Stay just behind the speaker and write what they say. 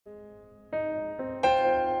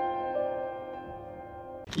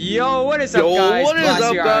Yo, what is up, guys? What is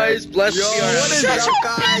up, guys? Bless you. What is up,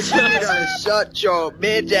 guys? You need to shut your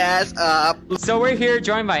bitch ass up. So we're here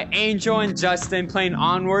joined by Angel and Justin playing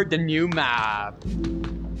Onward, the new map.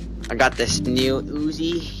 I got this new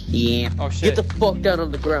Uzi. Yeah. Oh shit. Get the fuck down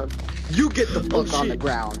on the ground. You get the fuck on the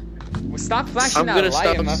ground. Well, stop flashing I'm that gonna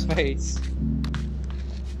light in my stop. face.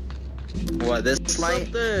 What, this light?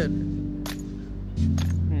 Something.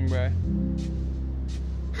 Bruh.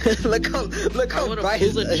 look how I wanna bright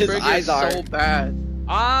pull the his trigger eyes are. so bad.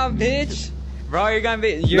 Ah, bitch. Bro, you're gonna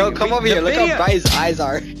be. No, come over here. Look how bright his eyes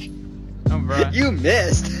are. Oh, bro. You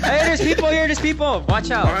missed. Hey, there's people here. There's people. Watch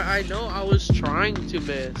out. I know. I was trying to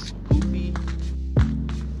miss. Goofy.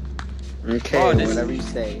 Okay, Oh, this- whatever you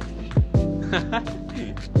say.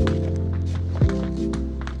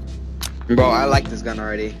 Bro, I like this gun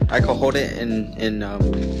already. I could hold it in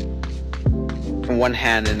one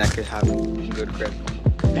hand and I could have good grip.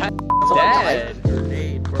 That's Oh, dead.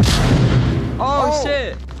 Grenade, bro. Oh,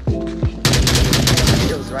 shit.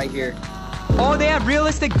 It was right here. Oh, they have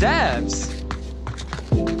realistic depths.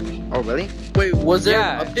 Oh, really? Wait, was there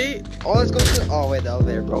Yeah. an update? Oh, let's go to. Oh, wait, the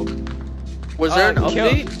elevator broke. Was there an kill-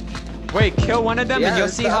 update? Wait, kill one of them Yeah, and you'll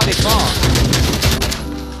it's see the how they fall.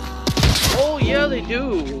 Oh yeah, they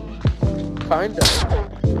do. Kinda.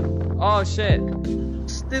 Oh, shit.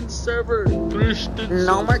 Instant server.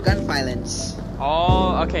 No more gun violence.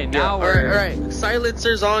 Oh, okay, now we're... Alright.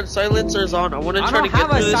 Silencers on. Silencers on. I want to I try don't to get have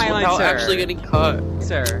a through this without silencer. actually getting cut.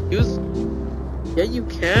 Sir. He was. Yeah, you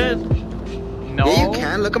can. No. Yeah, you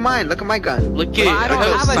can. Look at mine. Look at my gun. Look Well, I at. don't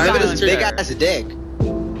have a Look at this silencer. big ass dick.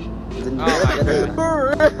 Oh my god.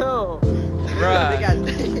 For real. Bruh. Big ass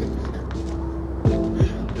dick.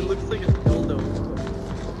 It looks like a dildo.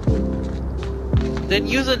 Then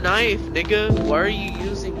use a knife, nigga. Why are you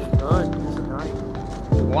using a gun? Use a knife.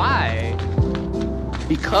 Why?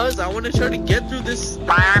 Because I want to try to get through this.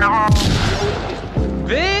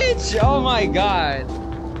 Bitch! Oh my god.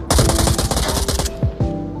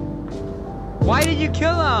 Why did you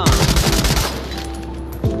kill him?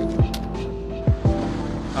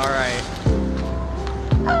 Alright.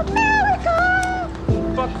 America!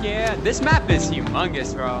 Fuck yeah. This map is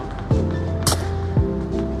humongous, bro.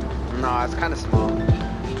 No, it's kind of small.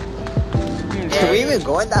 Can we even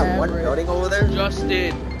go in that one building over there?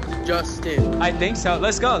 Justin. I think so.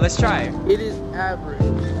 Let's go. Let's try. It is average.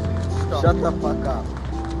 Stop. Shut the fuck up.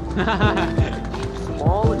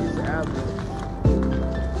 Small is average.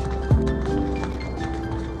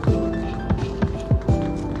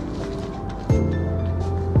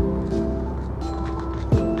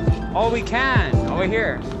 Oh, we can. Over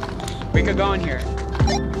here. We could go in here.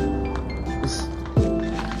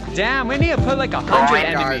 Damn, we need to put like 100 my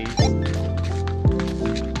enemies.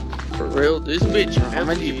 For real, this bitch. How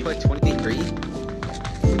many you put? 23?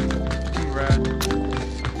 Bruh.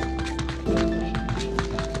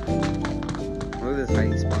 Look at this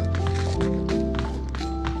hiding spot.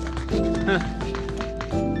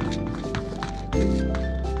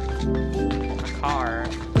 A car.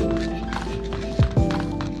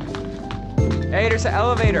 Hey, there's an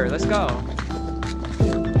elevator. Let's go.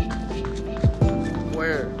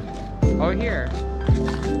 Where? Over here.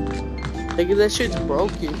 Nigga, that shit's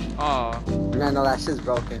broken. Oh. No, that shit's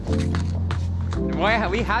broken. Why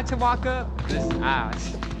we had to walk up? This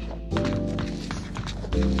ass.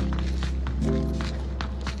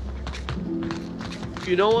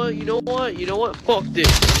 You know what? Fuck this.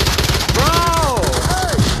 Bro!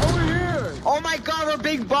 Hey, over here. Oh my god, we're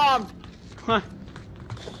being bombed! Huh.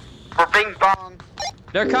 We're being bombed.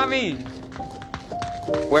 They're coming.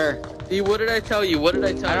 Where? See, what did I tell you? I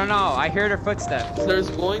don't know. I hear their footsteps. There's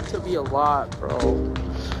going to be a lot, bro.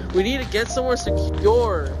 We need to get somewhere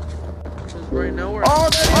secure. Because right now we're. Oh,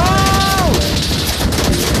 there Oh!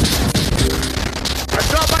 I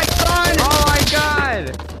dropped my gun! Oh my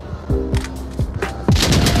god!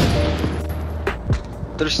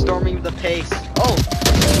 They're storming the pace. Oh!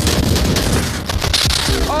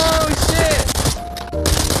 Oh shit!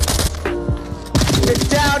 Get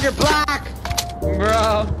down, you're black!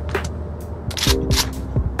 Bro.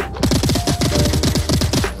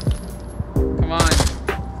 Come on.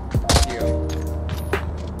 You.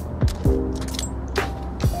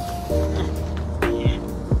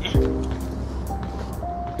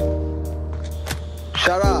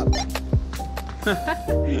 Shut up.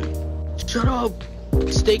 Shut up.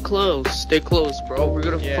 Stay close, bro. We're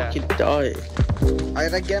gonna Yeah. fucking die. I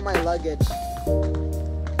gotta get my luggage.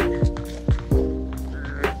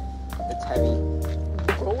 It's heavy.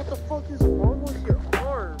 Bro, what the fuck is wrong with your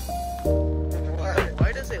arm?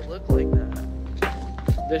 Why does it look like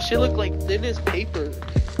that? That shit look like thin as paper.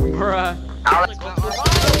 Bruh. Alex,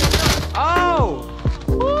 Oh!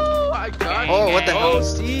 Woo! I got you. Oh, what the hell? Oh,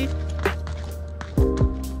 see?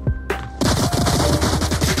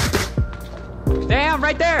 Damn,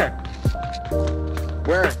 right there.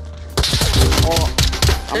 Where? Oh,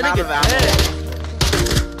 I'm out of ammo.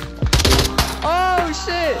 Oh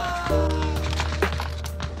shit.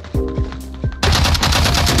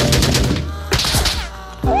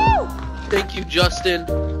 Woo! Thank you, Justin.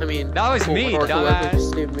 I mean, That was me, whoever dumbass.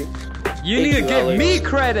 just saved me. You Thank need to you, give Alex. me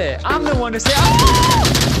credit. I'm the one to say.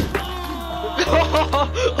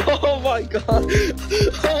 Oh my god.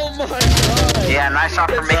 Oh my god. Yeah, nice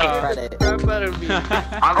shot for making That's credit. crap out of me.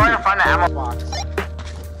 I'm going to find the ammo box.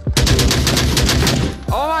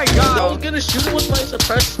 Oh my I was god. gonna shoot him with my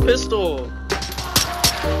suppressed pistol.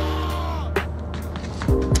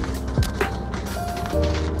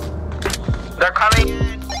 They're coming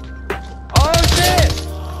in. Oh shit.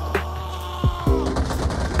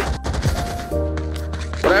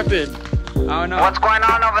 What happened? Oh no. What's going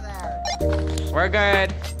on over there? We're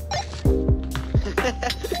good.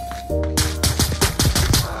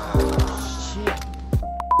 Shit.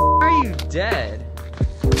 Are you dead?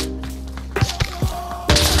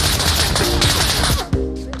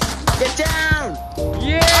 Get down!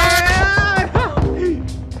 Yeah!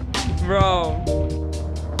 Bro.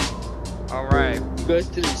 Alright. You guys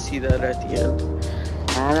didn't see that at the end.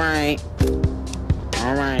 Alright.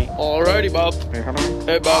 Alright. Alrighty, Bob.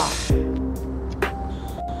 Hey, Bob.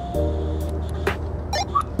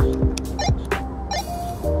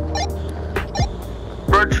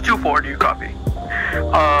 Bird 224, do you copy?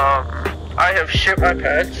 I have shipped my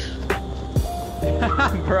pets.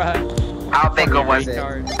 Bruh. How big was it?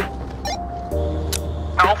 Retard.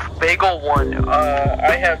 Alf Bagel 1,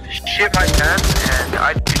 I have shipped my pets and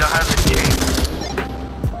I do not have the chain.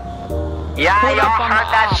 Yeah, Pull y'all up on heard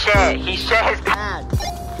the that ops. shit. He shit his pants.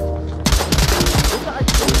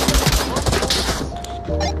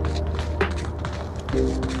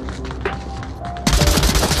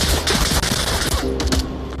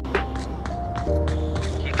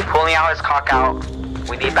 He's pulling out his cock out.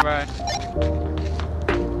 We need that. Bruh.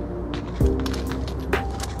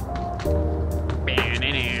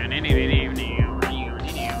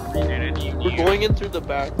 We're going in through the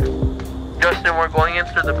back. Justin, we're going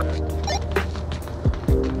into the...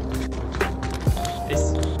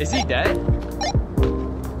 Is he dead?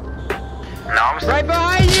 No, I'm Right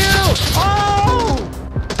behind you! Oh!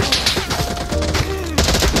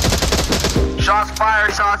 Shots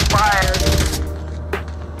fired, shots fired.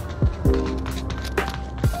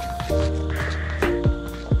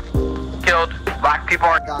 Killed. Black people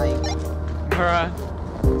are dying. Bruh.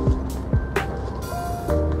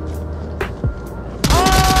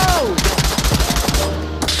 Oh!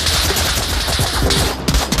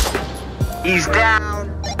 He's down.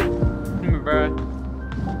 Bruh.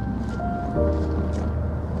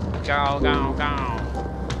 Go, go, go.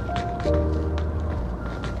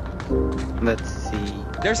 Let's see.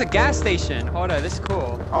 There's a gas station. Hold on, this is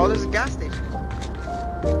cool. Oh, there's a gas station.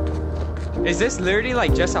 Is this literally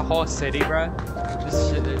like just a whole city, bruh? This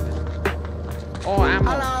shit is... Oh, ammo.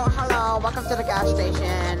 Hello, hello. Welcome to the gas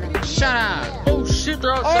station. Shut up. Oh shit,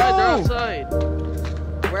 they're outside, they're Oh! outside.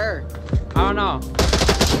 Where? I don't know.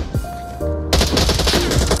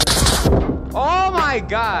 Oh my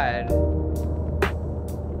god.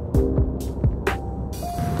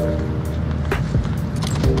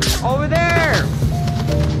 Over there.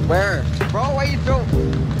 Where? Bro, why you throw?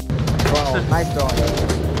 Bro, nice throwing.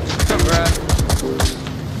 Bruh.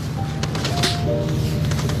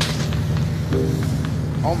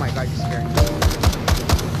 Oh my god, you scared me.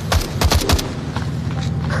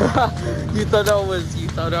 You thought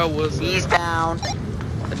I was He's down.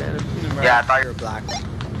 an enemy. Yeah, I thought you were black.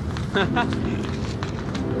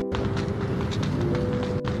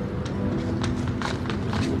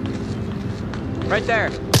 Right there.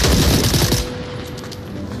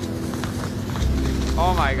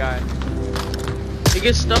 Oh my god. He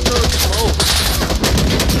gets stuck on smoke.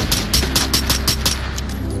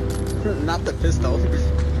 Not the pistol.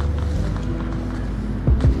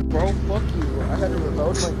 Bro, fuck you. I had to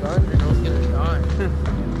reload my gun and I was gonna die.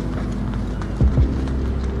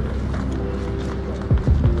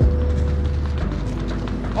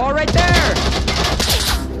 Oh, right there.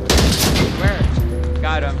 Where?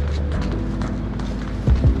 Got him.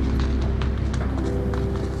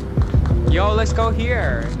 Yo, let's go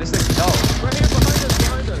here. This is dope. Right here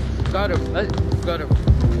behind us. Got him. Got him.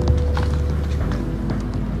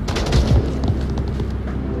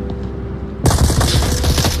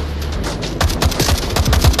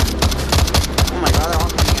 Oh my god, they're all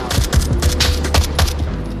coming out.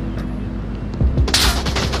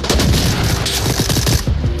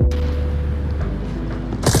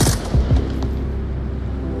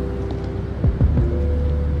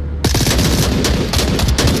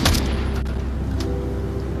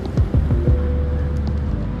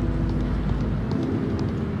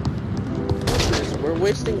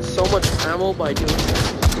 wasting so much ammo by doing this.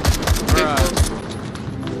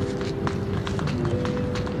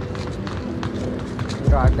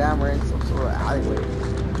 God damn, we're in some sort of alleyway.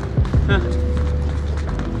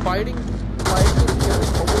 Fighting and killing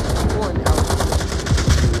homeless people in alleyways.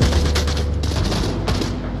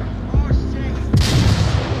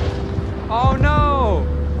 Oh no!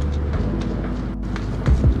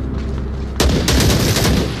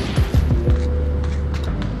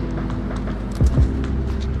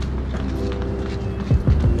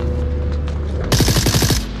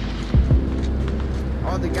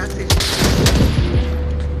 Oh, the gas station.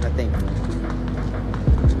 I think.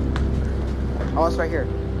 Oh, it's right here.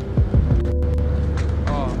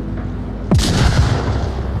 Oh.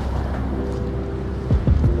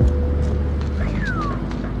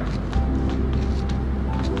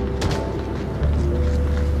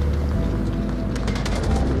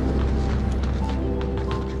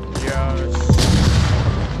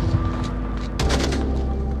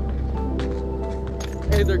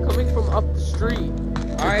 Hey, they're coming from up the street.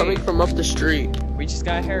 They're coming from up the street. We just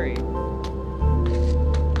got Harry.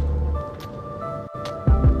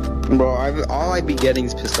 Bro, all I be getting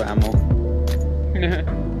is pistol ammo.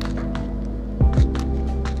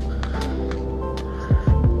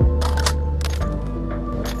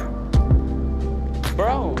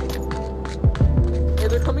 Bro. Hey,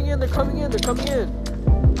 they're coming in.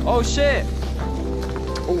 Oh shit.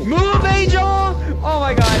 Oh. Move, Angel! Oh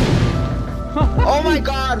my god. Oh my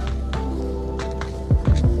god!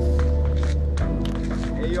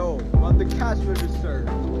 Hey yo, on the cash register.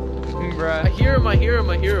 Bruh. I hear him.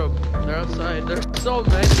 They're outside. They're so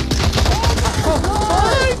many. Oh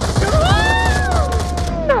my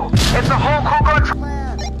god! It's a whole Coco.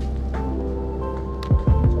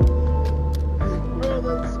 Bro,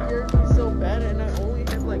 that scared me so bad, and I only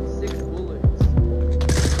had like 6 bullets.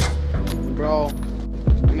 Bro,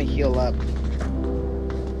 I'm gonna heal up.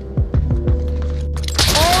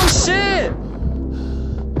 Oh shit!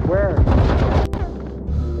 Where?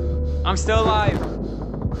 I'm still alive.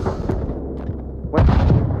 What?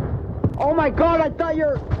 Oh my god, I thought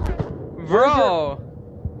you're... Bro!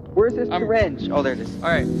 Where's this syringe? Oh, there it is.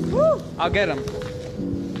 Alright. I'll get him.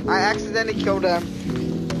 I accidentally killed him.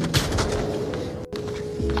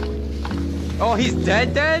 Oh, he's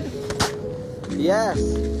dead? Yes.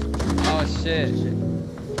 Oh shit.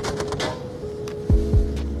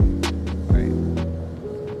 Alright.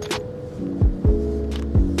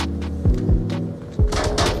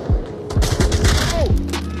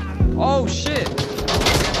 Oh shit!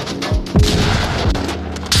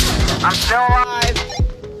 I'm still alive.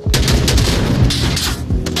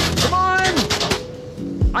 Come on!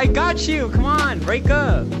 I got you! Come on, break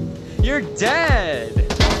up! You're dead!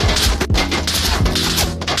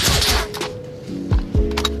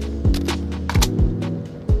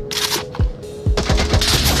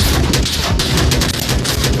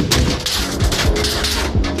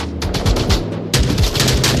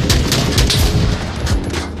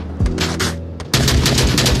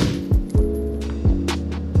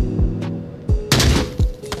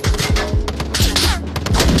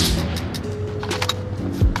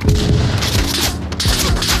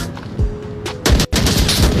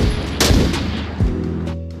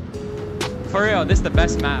 For real, this is the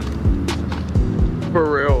best map. For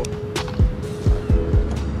real.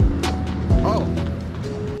 Oh.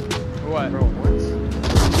 What? Bro, what?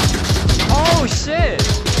 Oh shit!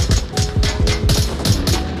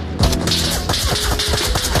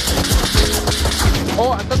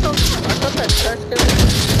 Oh, I thought that trash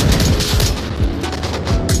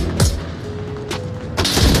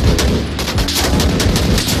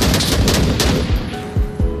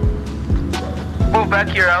can. Move back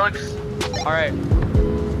here, Alex. Alright.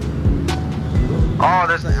 Oh,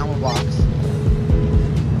 there's There's an ammo box.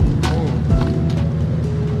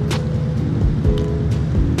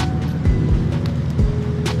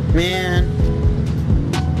 Man.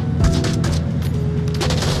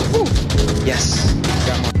 Ooh. Yes.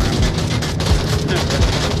 Got more ammo.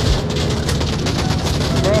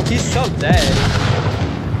 Bro, he's so dead.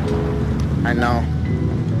 I know.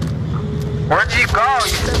 Where'd you go?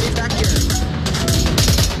 You Send me back here.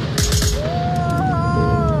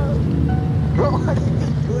 Bro, what are you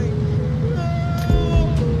doing?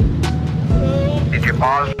 Did your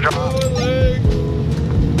balls drop?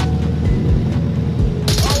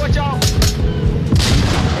 Oh, watch out!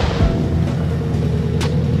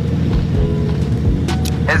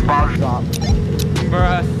 His balls Drop.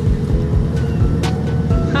 Bruh.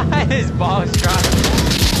 His balls dropped.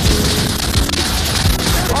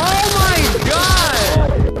 Oh my god!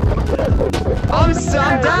 I'm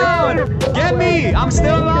down! Get me! me! I'm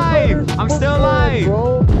still alive! I'm still alive!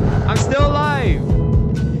 I'm still alive!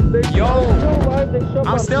 Yo!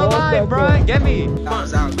 I'm still alive, bro! Get me!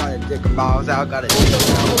 Balls out, got a dick. Balls out, got a dick.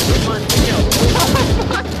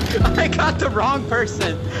 I got the wrong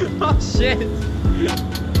person! Oh shit!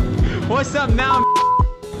 What's up now?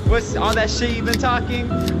 What's all that shit you've been talking?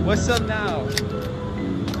 What's up now?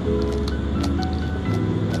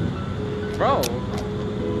 Bro.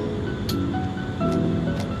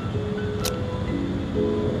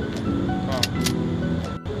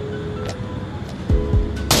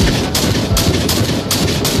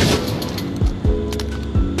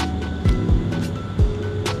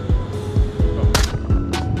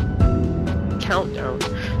 Countdown.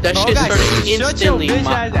 That shit started instantly. Shut your bitch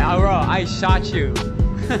ass out, bro. I shot you.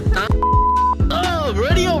 Oh,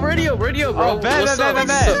 radio, bro. Oh, bet. I'm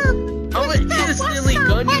gonna instantly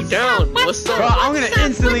gun you down. What's up? Bro, I'm gonna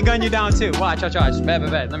instantly gun you down too. Watch. Bet.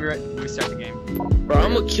 Let me restart the game. Bro,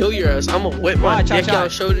 I'm gonna kill your ass. I'm gonna whip my dick out,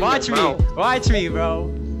 show it in Watch your me. mouth. Watch me, bro.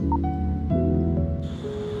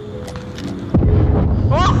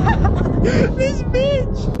 This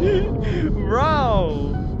bitch, bro.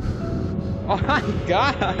 Oh my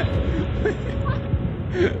god.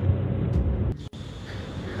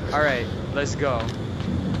 All right, let's go.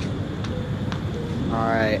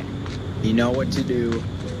 Alright. You know what to do.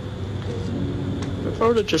 If I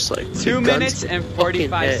would've just like 2 minutes and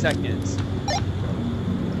 45 seconds.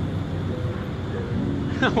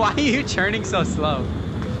 Why are you churning so slow?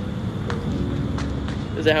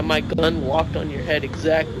 Because I have my gun locked on your head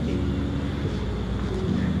exactly.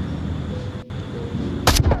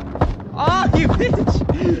 Oh, you bitch!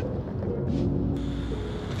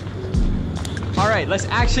 Alright, let's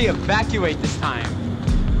actually evacuate this time.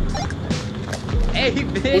 Hey,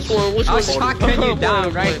 bitch! Which I'll one? shotgun you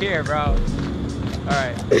down right here, bro.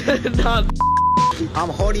 Alright. Nah. I'm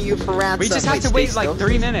holding you for ransom. We just have to stay wait like still.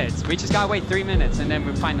 3 minutes. We just gotta wait 3 minutes and then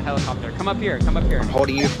we find the helicopter. Come up here. I'm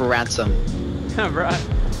holding you for ransom. Bro.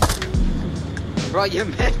 Bro, you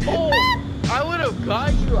mad? Oh, I would have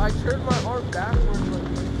got you. I turned my arm backwards.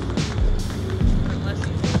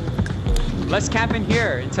 Let's camp in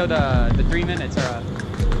here until the 3 minutes are up.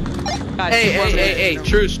 Hey,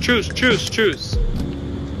 truce. Truce?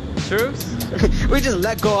 We just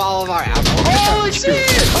let go all of our ammo. Oh shit!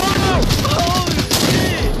 Oh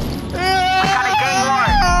shit! I got a gang war.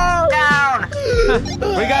 Down.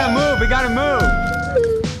 We gotta move.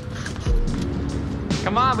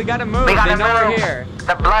 Come on, we gotta move. We gotta They know we're move. here.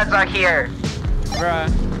 The Bloods are here. Bruh.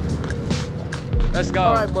 Let's go.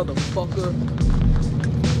 Alright, motherfucker.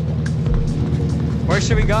 Where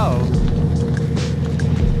should we go?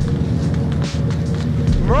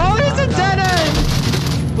 Bro, it's a dead end!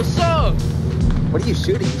 What's up? What are you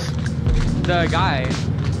shooting? The guy.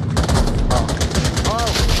 Oh.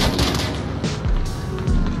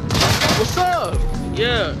 What's up?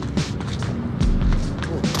 Yeah.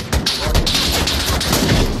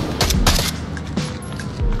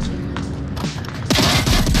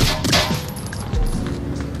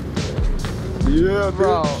 Yeah,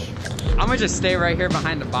 Bro. I'm gonna just stay right here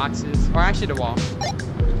behind the boxes. Or actually the wall.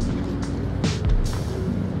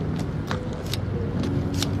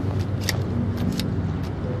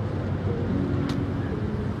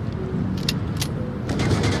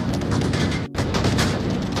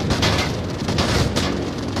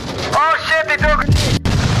 Oh shit, they took.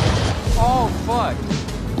 Oh, fuck.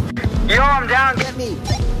 Yo, I'm down. Get me.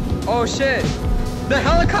 Oh, shit. The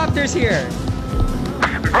helicopter's here.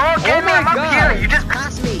 Bro, get me. my I'm up God. here. You just.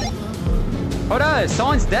 Pass me. Hold on,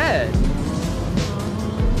 someone's dead.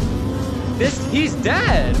 He's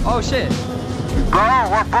dead. Oh, shit. Bro,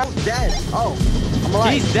 we're both. Dead. Oh. I'm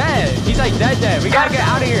alive. He's dead. He's like dead. We gotta get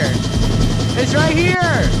out of here. It's right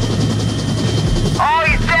here. Oh,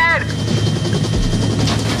 he's dead.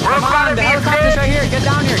 We're Come about on, to the be helicopter's right here. Get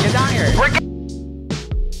down here. We're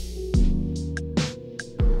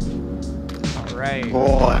All right.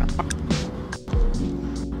 Boy.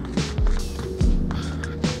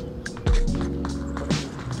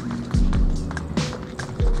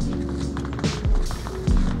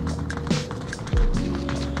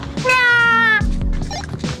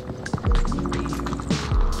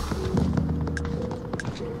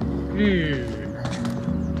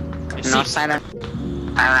 No silent.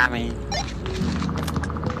 I mean.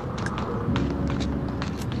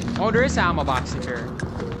 Oh, there is an ammo box in here.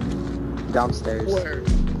 Downstairs. Where?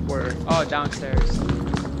 Oh, downstairs.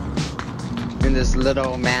 In this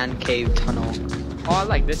little man cave tunnel. Oh, I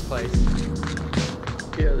like this place.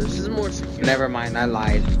 Yeah, this is more secure. Never mind, I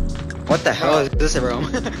lied. What the hell is this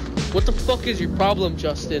room? What the fuck is your problem,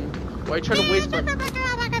 Justin? Why are you trying to waste my...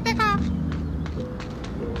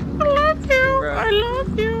 Bro.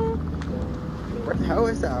 Where the hell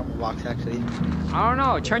is that ammo box actually? I don't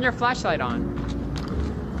know. Turn your flashlight on.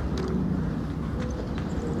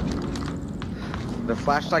 The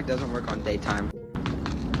flashlight doesn't work on daytime.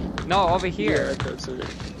 No, over here.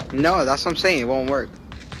 No, that's what I'm saying. It won't work.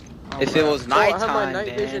 Oh, If bruh. it was Oh, I nighttime, have my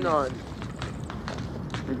night vision then... on.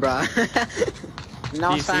 Bruh. No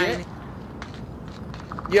Do you see sign. it?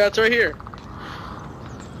 Yeah, it's right here.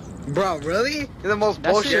 Bro, really? You're the most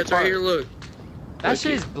That bullshit Yeah, it's right part. here, look. That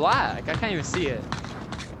shit is black. I can't even see it.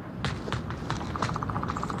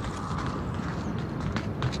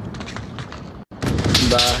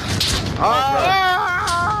 Bruh. Oh!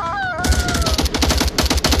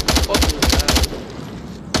 Fuck was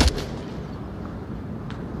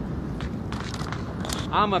that?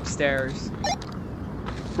 I'm upstairs.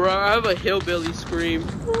 Bro, I have a hillbilly scream.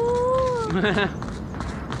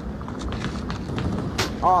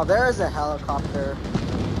 Oh, there's a helicopter.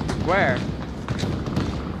 Where?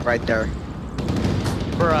 Right there.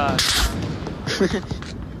 Bruh.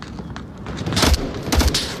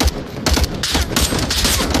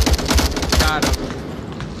 Got him.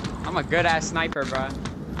 I'm a good ass sniper, bruh.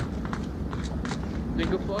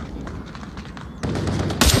 Nigga, fuck you.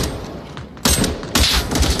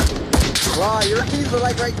 Wow, your keys are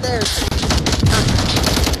like right there.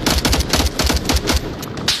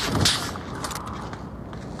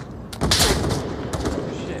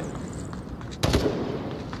 Shit.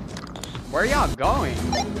 Where y'all going?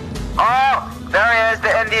 Oh, there he is,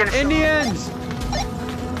 the Indian. Indians!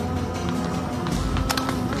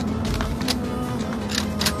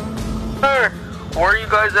 Sir, where are you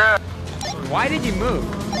guys at? Why did you move?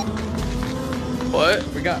 What?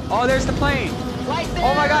 We got. Oh, there's the plane.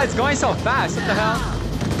 Oh my god, it's going so fast. What the hell?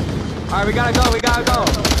 Alright, we gotta go. We gotta go.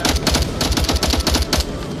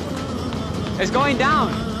 It's going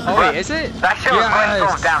down. Oh, wait, is it? That shit was going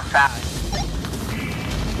so damn fast.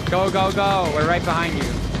 Go, go, go. We're right behind you.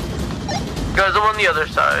 Guys, I'm on the other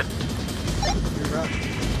side.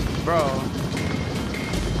 Bro.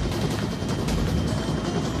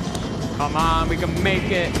 Come on, we can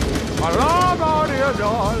make it.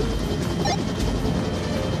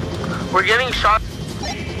 We're getting shot.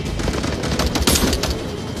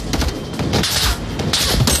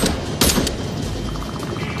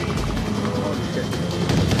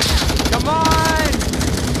 Come on!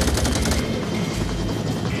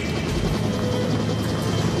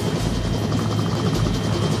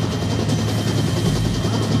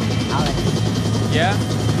 Alex, Yeah?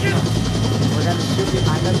 we're gonna shoot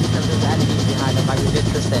behind us because there's enemies behind us. Are you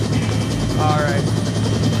interested? Alright.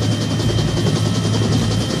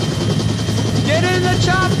 Get in the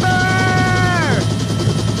chopper!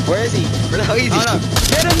 Where is he? Where the hell is he? Oh, no.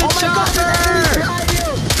 Get in the chopper!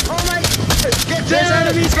 There's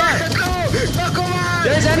enemies behind you!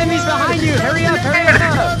 There's enemies behind you! Hurry up, hurry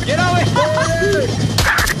up! Get away!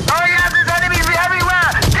 Oh yeah, there's enemies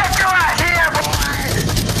everywhere! Get your ass here, boy!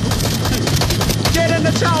 Get in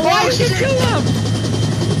the chopper! Why did you kill him?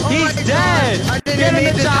 He's dead! Get in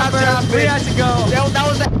the chopper! We have to go! That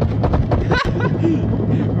was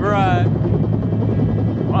Bruh.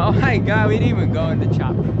 Oh my god, we didn't even go in the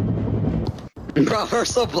chopper. Bro, we're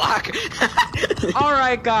so black.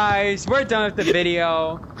 Alright guys, we're done with the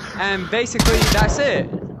video. And basically, that's it.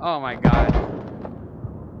 Oh my god.